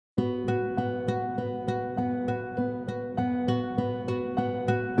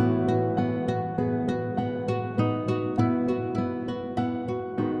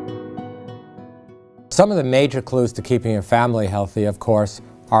Some of the major clues to keeping your family healthy, of course,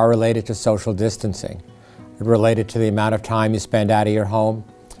 are related to social distancing. Related to the amount of time you spend out of your home,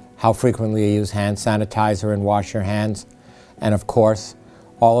 how frequently you use hand sanitizer and wash your hands, and of course,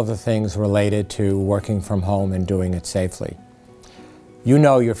 all of the things related to working from home and doing it safely. You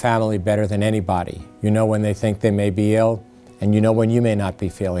know your family better than anybody. You know when they think they may be ill, and you know when you may not be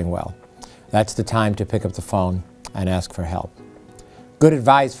feeling well. That's the time to pick up the phone and ask for help. Good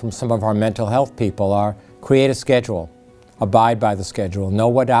advice from some of our mental health people are create a schedule, abide by the schedule, know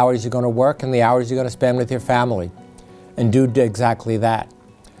what hours you're going to work and the hours you're going to spend with your family, and do exactly that.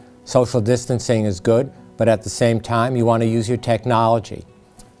 Social distancing is good, but at the same time you want to use your technology.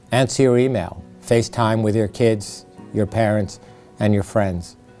 Answer your email, FaceTime with your kids, your parents, and your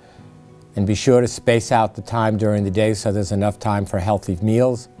friends. And be sure to space out the time during the day so there's enough time for healthy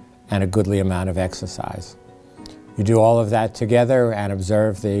meals and a goodly amount of exercise. You do all of that together and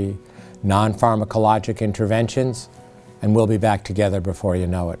observe the non-pharmacologic interventions, and we'll be back together before you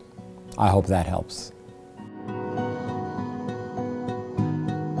know it. I hope that helps.